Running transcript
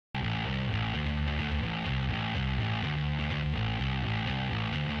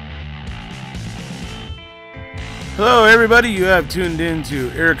Hello everybody, you have tuned in to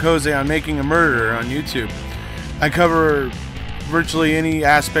Erekose on Making a Murderer on YouTube. I cover virtually any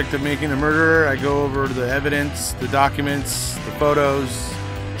aspect of making a murderer. I go over the evidence, the documents, the photos.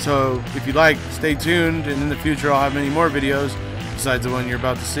 So if you like, stay tuned, and in the future I'll have many more videos besides the one you're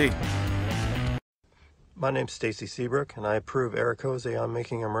about to see. My name's Stacy Seabrook, and I approve Erekose on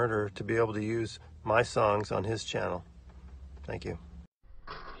Making a Murderer to be able to use my songs on his channel. Thank you.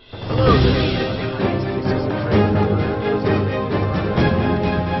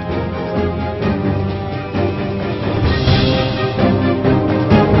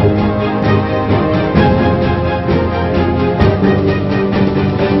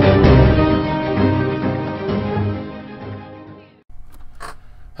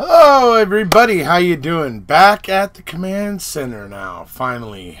 Hello everybody, how you doing? Back at the command center now,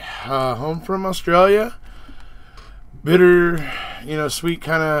 finally. Home from Australia. Bitter, sweet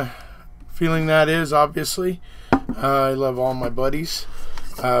kind of feeling that is, obviously. I love all my buddies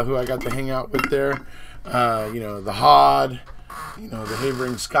who I got to hang out with there. The Hod, the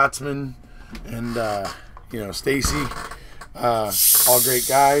Havering Scotsman, and, Stacy. All great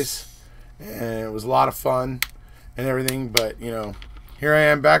guys. And it was a lot of fun and everything, but, here I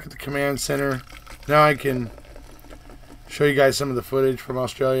am back at the command center. Now I can show you guys some of the footage from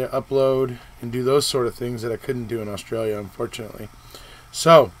Australia, upload, and do those sort of things that I couldn't do in Australia, unfortunately.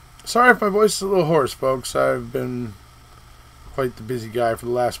 So, sorry if my voice is a little hoarse, folks. I've been quite the busy guy for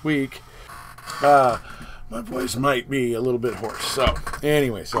the last week. My voice might be a little bit hoarse. So,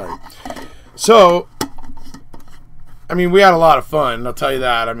 anyway, sorry. So, we had a lot of fun, I'll tell you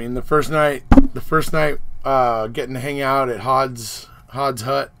that. The first night, getting to hang out at Hod's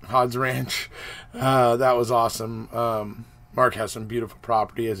Hut, Hod's Ranch. That was awesome. Mark has some beautiful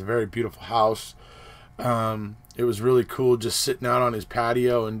property. He has a very beautiful house. It was really cool just sitting out on his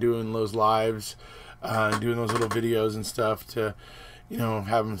patio and doing those lives, doing those little videos and stuff to,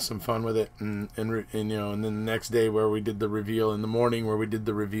 having some fun with it. And then the next day where we did the reveal in the morning, where we did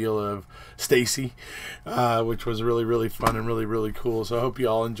the reveal of Stacy, which was really, really fun and really, really cool. So I hope you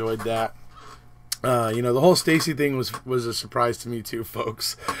all enjoyed that. The whole Stacy thing was a surprise to me too,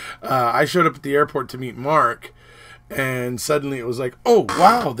 folks. I showed up at the airport to meet Mark, and suddenly it was like, oh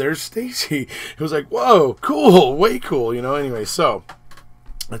wow, there's Stacy. It was like, whoa, cool, way cool, Anyway, so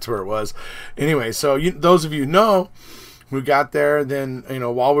that's where it was. Anyway, so those of you know, we got there. Then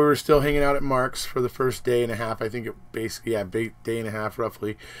while we were still hanging out at Mark's for the first day and a half, I think it basically day and a half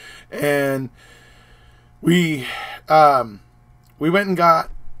roughly, and we went and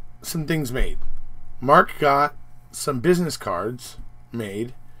got some things made. Mark got some business cards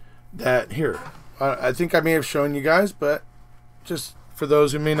made that, here, I think I may have shown you guys, but just for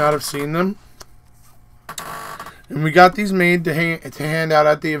those who may not have seen them. And we got these made to hand out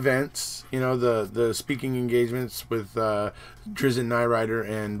at the events, the speaking engagements with Drizzt Nyrider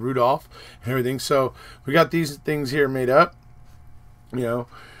and Rudolph and everything. So we got these things here made up,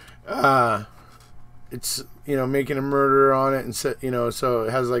 it's making a murder on it, and so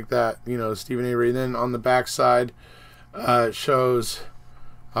it has like that, Stephen Avery. Then on the back side, it shows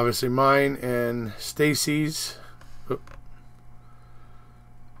obviously mine and Stacy's. I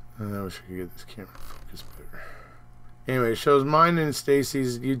wish I could get this camera focused better. Anyway, it shows mine and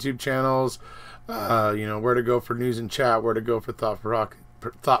Stacy's YouTube channels. Where to go for news and chat, where to go for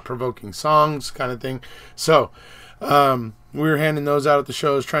thought-provoking songs, kind of thing. So we were handing those out at the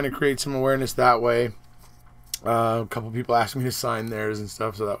shows, trying to create some awareness that way. A couple people asked me to sign theirs and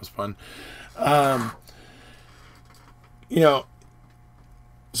stuff, so that was fun.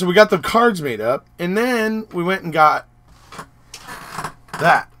 So we got the cards made up, and then we went and got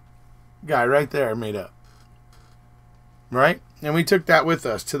that guy right there made up, right? And we took that with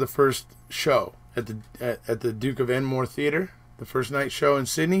us to the first show at the Duke of Enmore Theater, the first night show in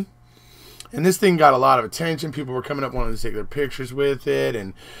Sydney. And this thing got a lot of attention. People were coming up wanting to take their pictures with it,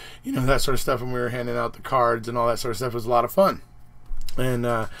 and that sort of stuff. And we were handing out the cards and all that sort of stuff. It was a lot of fun.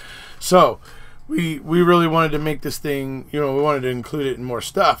 And so we really wanted to make this thing, we wanted to include it in more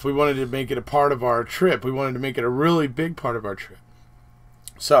stuff. We wanted to make it a part of our trip. We wanted to make it a really big part of our trip.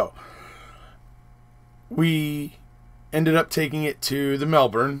 So we ended up taking it to the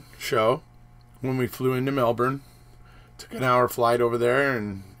Melbourne show when we flew into Melbourne. Took an hour flight over there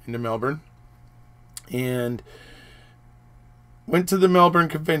and into Melbourne. And went to the Melbourne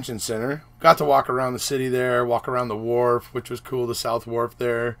Convention Center. Got to walk around the city there, walk around the wharf, which was cool, the South Wharf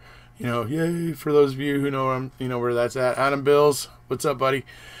there. Yay, for those of you who know where that's at. Adam Bills, what's up, buddy?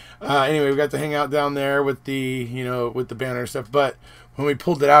 Anyway, we got to hang out down there with the, with the banner and stuff. But when we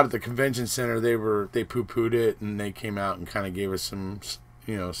pulled it out at the convention center, they poo-pooed it, and they came out and kind of gave us some,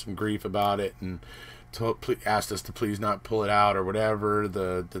 some grief about it, and asked us to please not pull it out or whatever.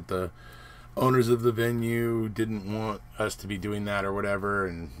 The owners of the venue didn't want us to be doing that or whatever.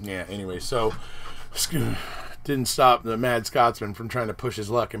 And yeah, anyway, so didn't stop the Mad Scotsman from trying to push his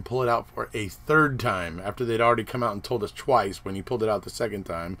luck and pull it out for a third time after they'd already come out and told us twice when he pulled it out the second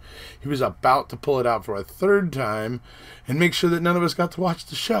time. He was about to pull it out for a third time and make sure that none of us got to watch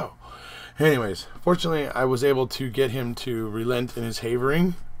the show. Anyways, fortunately, I was able to get him to relent in his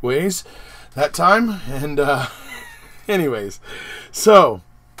havering ways that time. And anyways, so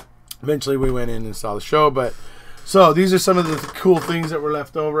eventually we went in and saw the show. But so these are some of the cool things that were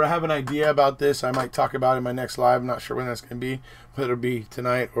left over. I have an idea about this. I might talk about it in my next live. I'm not sure when that's going to be, whether it'll be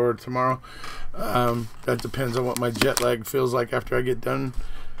tonight or tomorrow. That depends on what my jet lag feels like after I get done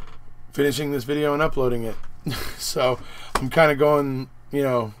finishing this video and uploading it. So I'm kind of going, you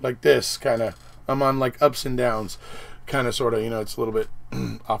know, like this, kind of. I'm on like ups and downs, kind of, sort of, you know, it's a little bit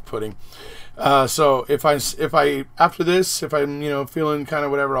off-putting. So if I after this, if I'm, you know, feeling kind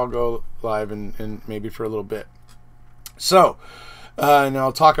of whatever, I'll go live and maybe for a little bit. So, and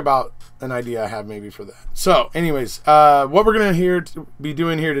I'll talk about an idea I have maybe for that. So, anyways, what we're going to be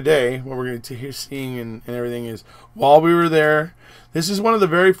doing here today, what we're going to hear, seeing and everything is, while we were there, this is one of the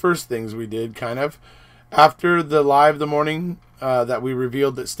very first things we did, kind of, after the live the morning that we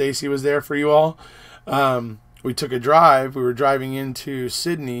revealed that Stacy was there for you all. We took a drive. We were driving into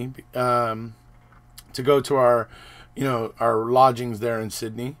Sydney to go to our, you know, our lodgings there in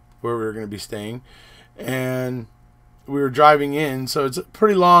Sydney where we were going to be staying. And we were driving in, so it's a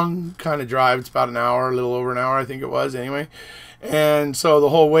pretty long kind of drive. It's about an hour, a little over an hour, I think it was, anyway. And so the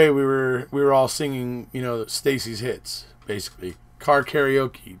whole way we were all singing, you know, Stacy's hits, basically. Car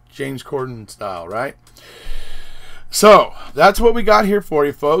karaoke, James Corden style, right? So that's what we got here for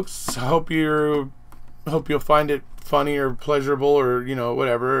you, folks. I hope you'll find it funny or pleasurable or, you know,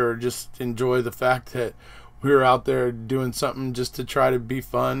 whatever, or just enjoy the fact that we were out there doing something just to try to be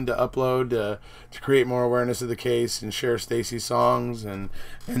fun, to upload, to create more awareness of the case and share Stacy's songs and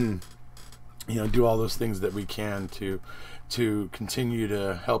you know, do all those things that we can to continue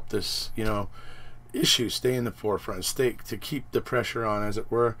to help this, you know, issue stay in the forefront, to keep the pressure on, as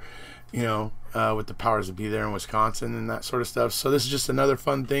it were, you know, with the powers that be there in Wisconsin and that sort of stuff. So this is just another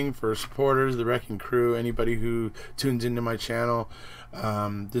fun thing for supporters, the Wrecking Crew, anybody who tunes into my channel.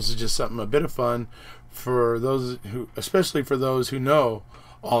 This is just something, a bit of fun for those who, especially for those who know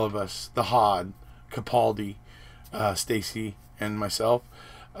all of us, the Hod, Capaldi, Stacy, and myself.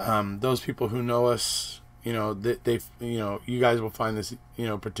 Those people who know us, you know, you know, you guys will find this, you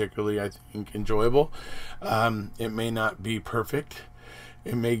know, particularly, I think, enjoyable. It may not be perfect.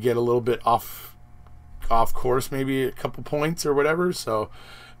 It may get a little bit off course, maybe a couple points or whatever. So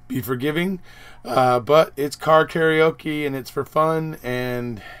be forgiving. But it's car karaoke and it's for fun.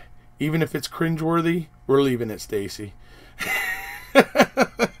 And even if it's cringeworthy, we're leaving it, Stacy.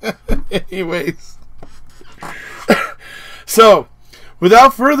 Anyways. So,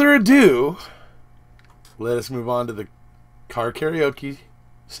 without further ado, let us move on to the car karaoke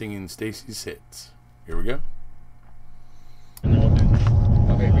singing Stacy's hits. Here we go.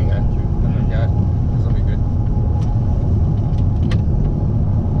 Okay, we got you. Oh my God, this will be good.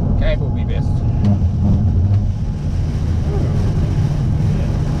 Cab will be best.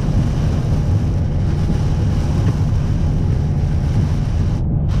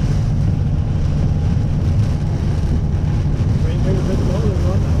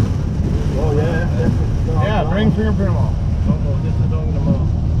 Oh yeah. Yeah, bring fingerprint off. Oh, this is on the mall.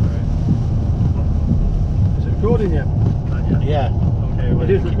 Right. Is it recording yet? Not yet. Yeah. Okay, well, it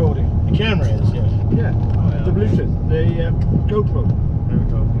is recording. The camera is, yes. Yeah. Oh, yeah. The Bluetooth, the GoPro. There we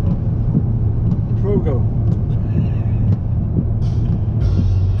go. Progo.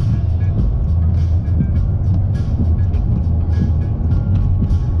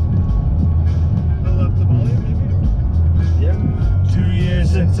 Up the volume, maybe? Yeah. 2 years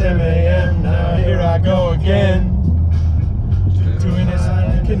since 10 a.m. Now here I go again. Doing this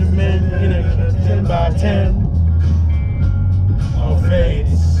I can amend in a 10 by 10. Oh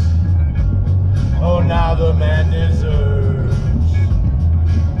fates, oh now the man deserves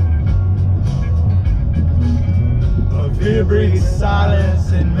a fear breeds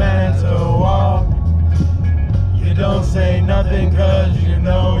silence in man's walk. You don't say nothing cause you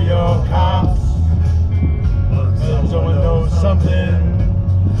know your cops. But someone knows something,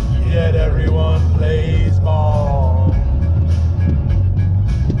 yet everyone plays ball.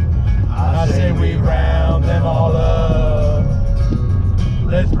 I say we round them all up.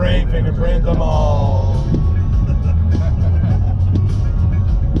 Let's brain fingerprint them all.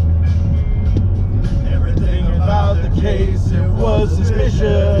 Everything about the case, it was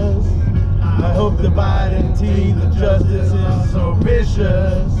suspicious. I hope the Biden teeth of justice is so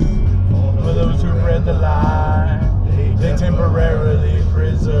vicious. For those who read the lie, they temporarily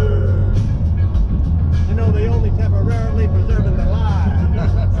preserve. You know, they only temporarily preserving the lie.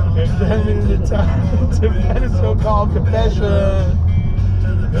 Examining the time to find a so-called confession.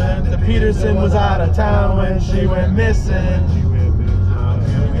 The Peterson was out of town when she went missing.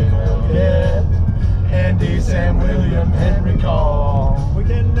 Yeah. Andy, Sam, William, Henry Call. We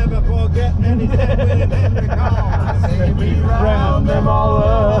can never forget any Sam, William, Henry Call. We round them all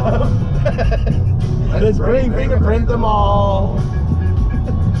up. Let's bring fingerprint them all.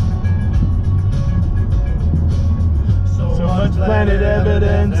 So much planted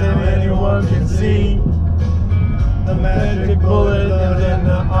evidence and anyone can see the magic bullet in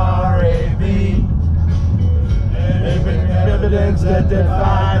the RAV. Evidence that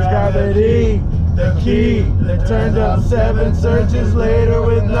defies gravity. The key that turned up 7 searches later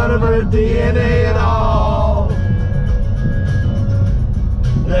with none of her DNA at all.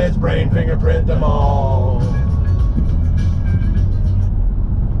 Let's brain fingerprint them all.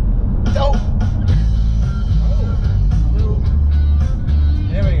 Dope.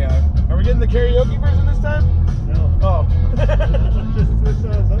 There we go. Are we getting the karaoke version this time? No. Oh. Just switch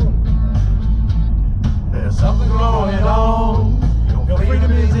on its own. There's something going on. Your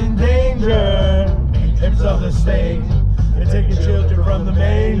freedom is in danger. Hips of the state, they're taking children from the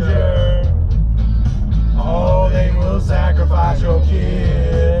manger. Oh, they will sacrifice your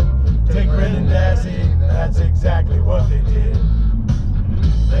kid. Take Brendan Dassey, that's exactly what they did.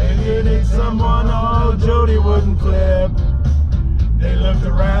 They needed someone, oh, Jody wouldn't flip. They looked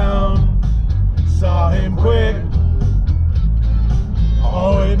around, saw him quit.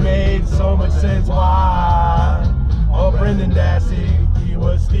 Oh, it made so much sense why. Oh, Brendan Dassey, he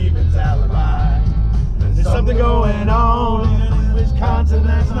was Stephen's alibi. There's something going on in Wisconsin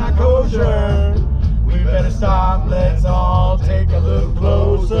that's not kosher. We better stop, let's all take a look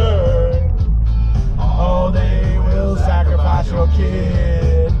closer. Oh, they will sacrifice your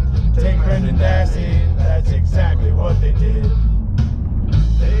kid. Take Brendan Dassey, that's exactly what they did.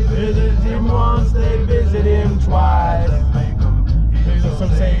 They visited him once, they visited him twice. There's some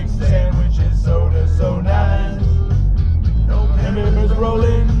safe sandwiches, soda so nice. Members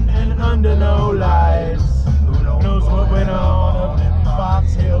rolling and under no lights. Who knows what went on up in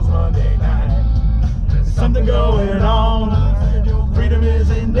Fox Hills Monday night? There's something going on. Freedom is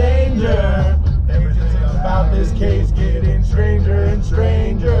in danger. Everything about this case getting stranger and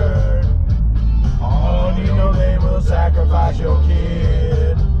stranger. Oh, you know they will sacrifice your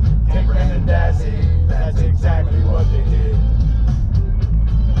kid. Take Brendan Dassey, that's exactly what they did.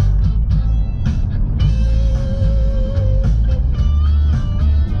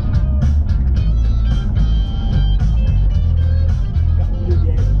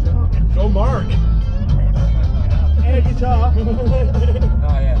 Go Mark! Air guitar.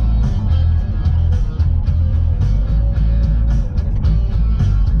 Oh, yeah.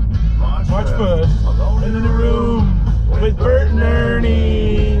 March 1st, alone in the room with Bert and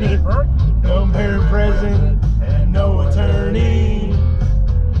Ernie. No parent present and no attorney.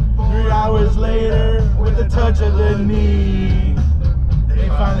 3 hours later, with a touch of the knee, they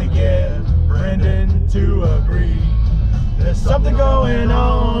finally get Brendan to agree. There's something going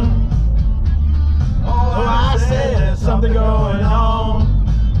on. Oh, I said there's something going on.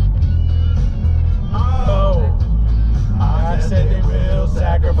 Oh, I said they will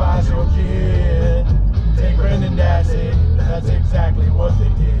sacrifice your kid. Take Brendan Dassey, that's exactly what they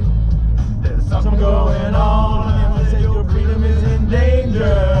did. There's something going on. I said your freedom is in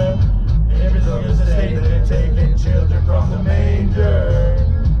danger. Everything is a state that they're taking children from the manger.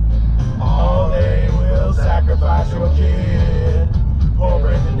 Oh, they will sacrifice your kid. Poor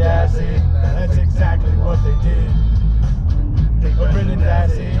Brendan Dassey, that's exactly what they did. But Brendan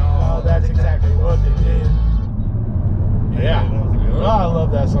Dassey, oh, that's exactly what they did. Yeah. Oh, I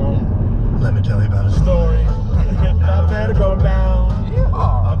love that song. Let me tell you about a Story about better going down.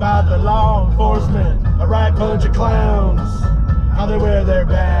 About the law enforcement, a right bunch of clowns. How they wear their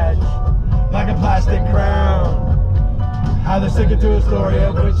badge like a plastic crown. How they're sticking to a story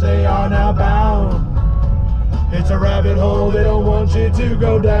of which they are now bound. It's a rabbit hole they don't want you to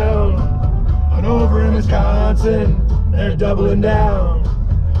go down. But over in Wisconsin, they're doubling down.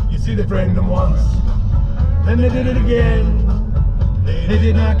 You see, they framed them once, then they did it again. They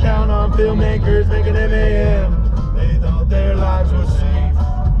did not count on filmmakers making them AM. They thought their lives were safe,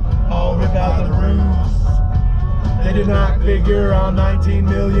 all rip out the roofs. They did not figure on 19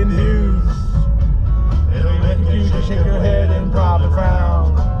 million views. They'll make you just shake your head and probably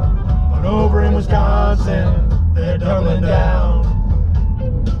frown. But over in Wisconsin, they're doubling down.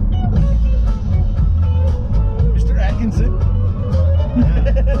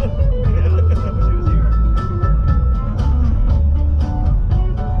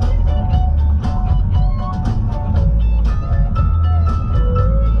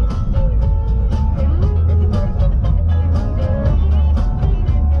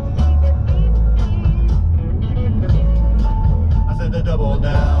 trickle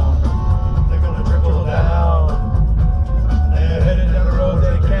down. They're gonna trickle down. They're headed down the road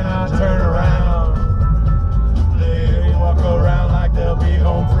they cannot turn around. They walk around like they'll be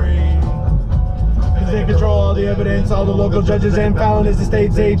home free. Cause they control all the evidence, all the local judges and Fallon is the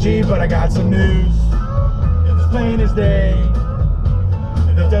state's AG. But I got some news, it's plain as day.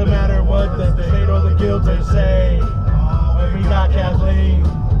 It doesn't matter what the state or the guilty say. We got Kathleen,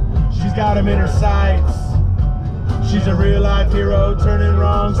 she's got him in her sights. She's a real life hero, turning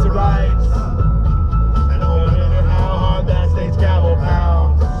wrongs to rights. And no matter how hard that state's gavel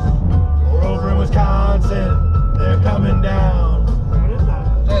pounds, we're over in Wisconsin, they're coming down. What is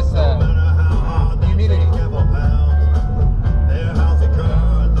that? That's humidity. Their housing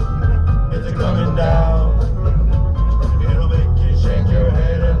cards, it's coming down. It'll make you shake your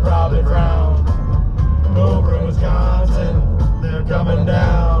head and probably frown. Over in Wisconsin, they're coming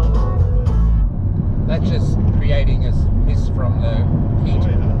down. That's just creating a mist from the heat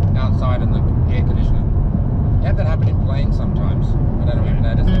outside and the air conditioner. You have that happen in planes sometimes. I don't even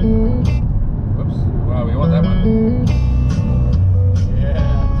notice it. Whoops. Well, we want that one. Yeah.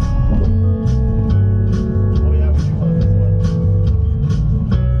 Oh yeah, we do want this one.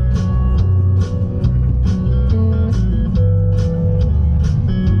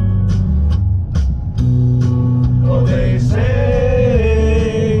 Oh, they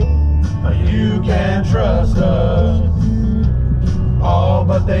say you can trust us. All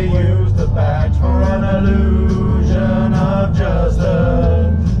but they use the facts for an illusion of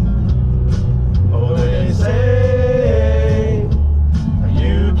justice. Oh, they say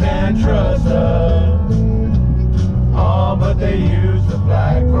you can trust us. All but they use the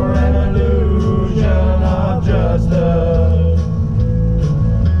flag for an illusion of justice.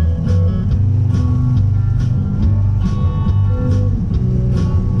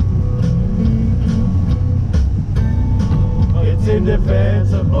 It's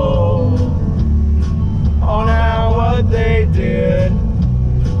indefensible. Oh, now what they did,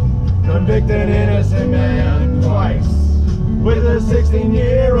 convict an innocent man twice with a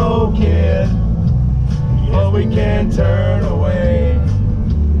 16-year-old kid. But we can't turn away,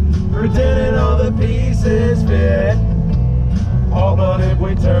 pretending all the pieces fit. Oh, but if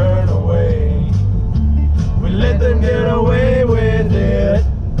we turn away, we let them get away with it.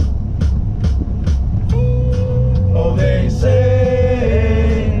 Oh, they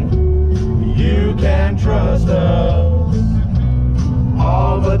say you can trust us.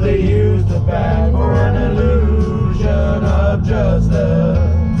 All but they use the fact for an illusion of justice.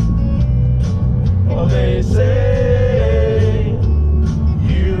 Oh, they say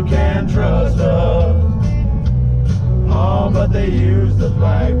you can trust us. All but they use the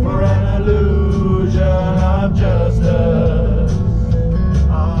flag for an illusion of justice.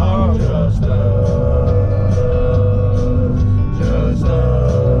 Of justice.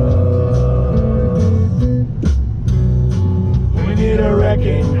 We need a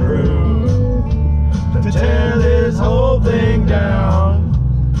wrecking crew to tear this whole thing down.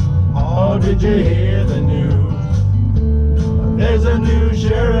 Oh, did you hear the news? There's a new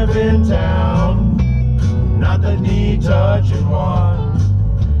sheriff in town. Not the knee-touching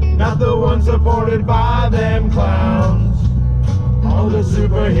one, not the one supported by them clowns. Oh, the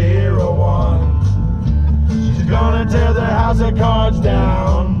superhero one. She's gonna tear the house of cards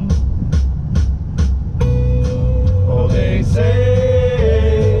down. Oh, they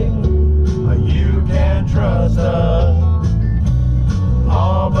say you can trust us.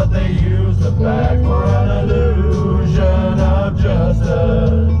 All but they use the fact for an illusion of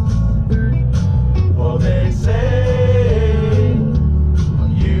justice. Oh, they say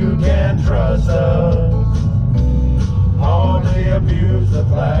you can trust us. Oh, they abuse the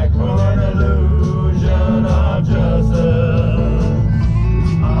flag for an illusion of justice.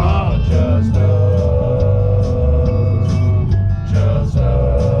 Oh, justice.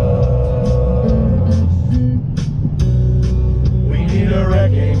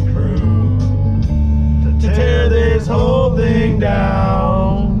 Whole thing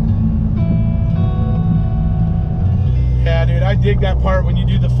down. Yeah, dude, I dig that part when you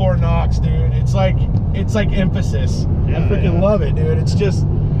do the 4 knocks, dude. It's like emphasis. I freaking love it, dude. It's just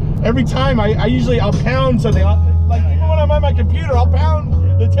every time I'll pound something. Like even when I'm on my computer, I'll pound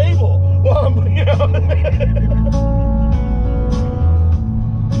the table. Well, you know.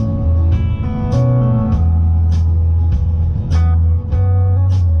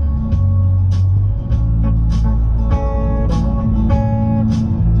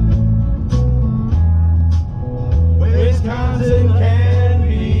 Wisconsin can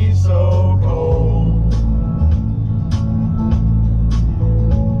be so cold.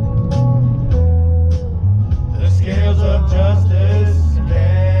 The scales of justice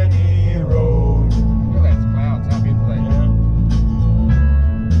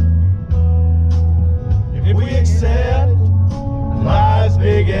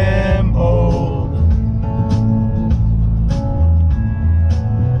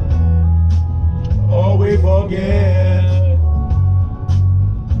forget.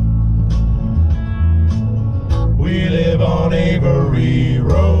 We live on Avery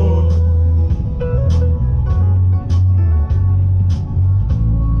Road.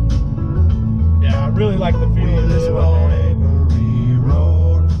 Yeah, I really like the feel of this one. On Avery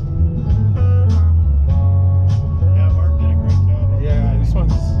Road. Yeah, Mark did a great job. Yeah,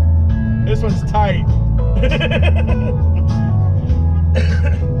 this one's tight.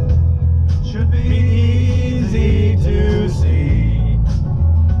 Should be easy to see.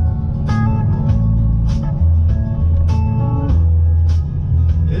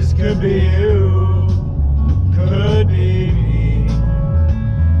 This could be you, could be me.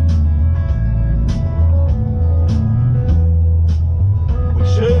 We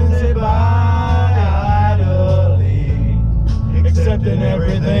shouldn't sit by idly, accepting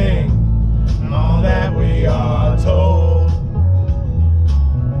everything, all that we are told.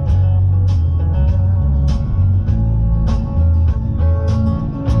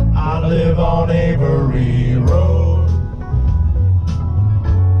 I live on Avery Road.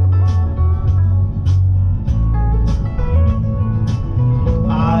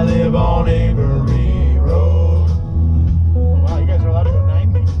 I live on Avery Road. Wow, you guys are allowed to go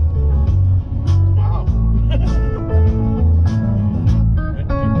 90. Wow.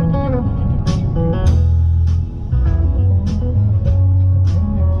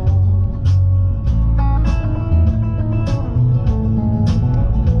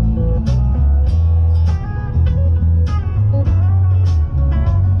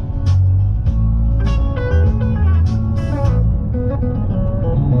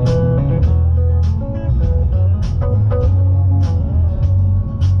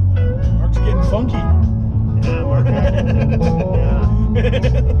 Funky. Yeah, Mark. Yeah.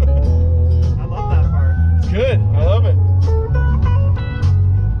 I love that part. It's good. I love it.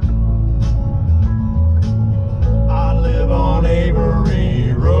 I live on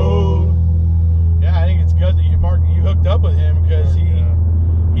Avery Road. Yeah, I think it's good that you hooked up with him because he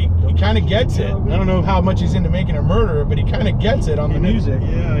kind of gets it. I don't know how much he's into making a murderer, but he kind of gets it on the music.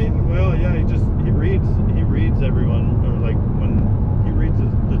 Yeah, he reads everyone, or like when he reads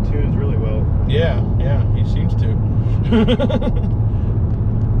the tunes really well. Yeah, he seems to. Do I?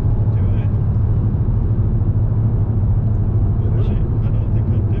 Really? I don't think I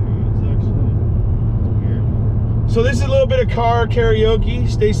do. It's actually weird. So this is a little bit of car karaoke,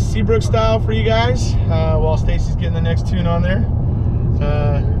 Stacy Seabrook style for you guys, while Stacy's getting the next tune on there.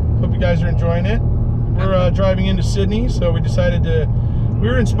 Hope you guys are enjoying it. We're driving into Sydney, so we decided we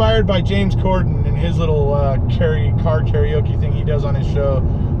were inspired by James Corden and his little car karaoke thing he does on his show.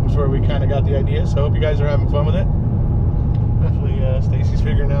 That's where we kind of got the idea, so I hope you guys are having fun with it. Hopefully Stacy's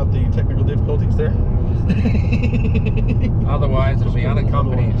figuring out the technical difficulties there. Otherwise, it'll be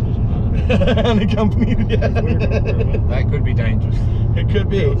unaccompanied. Unaccompanied, yeah. That could be dangerous. It could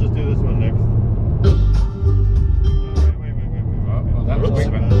be. Let's just do this one next. Wait. Oh, that was a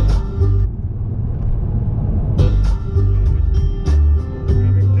quick one.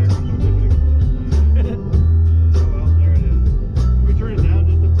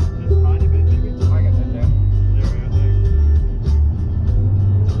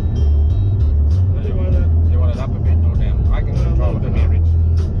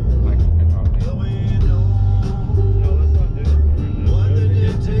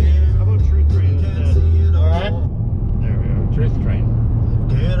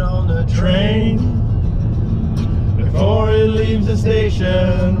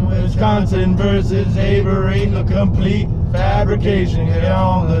 Wisconsin versus Avery, a complete fabrication. Get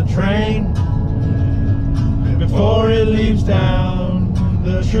on the train before it leaves town.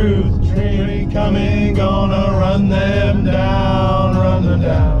 The truth train coming, gonna run them down, run them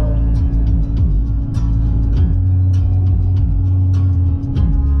down.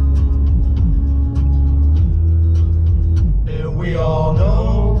 And we all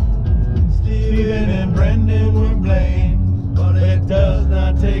know Stephen and Brendan were blamed. It does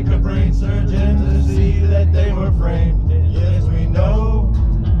not take a brain surgeon to see that they were framed. And yes, we know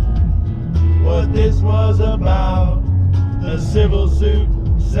what this was about. The civil suit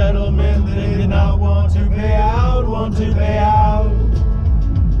settlement they did not want to pay out,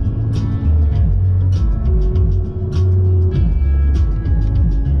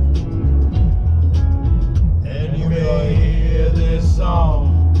 And you may hear this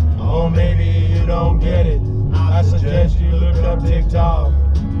song, or maybe you don't get it. I suggest you look up TikTok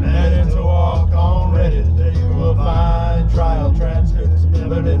and to walk on Reddit. There you will find trial transcripts,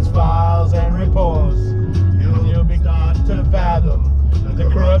 evidence files, and reports. You'll be start to fathom the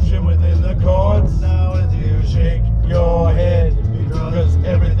corruption within the courts. Now as you shake your head,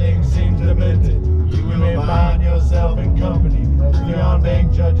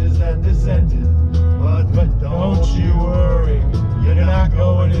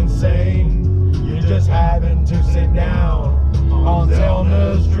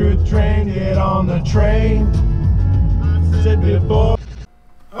 truth train, get on the train. I've said before.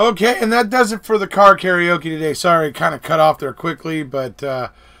 Okay, and that does it for the car karaoke today. Sorry, kind of cut off there quickly, but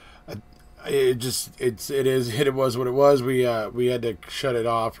it was what it was. We had to shut it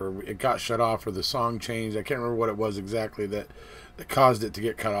off, or it got shut off, or the song changed. I can't remember what it was exactly that caused it to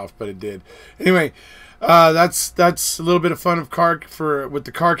get cut off, but it did. Anyway, that's a little bit of fun with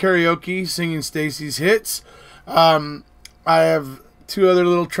the car karaoke, singing Stacy's hits. I have 2 other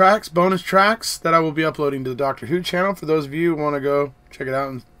little tracks, bonus tracks, that I will be uploading to the Doctor Who channel. For those of you who want to go check it out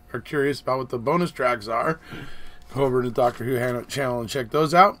and are curious about what the bonus tracks are, go over to the Doctor Who channel and check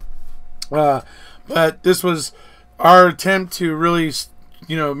those out. But this was our attempt to really,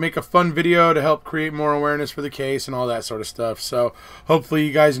 make a fun video to help create more awareness for the case and all that sort of stuff. So hopefully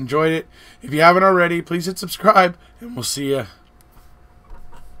you guys enjoyed it. If you haven't already, please hit subscribe, and we'll see you.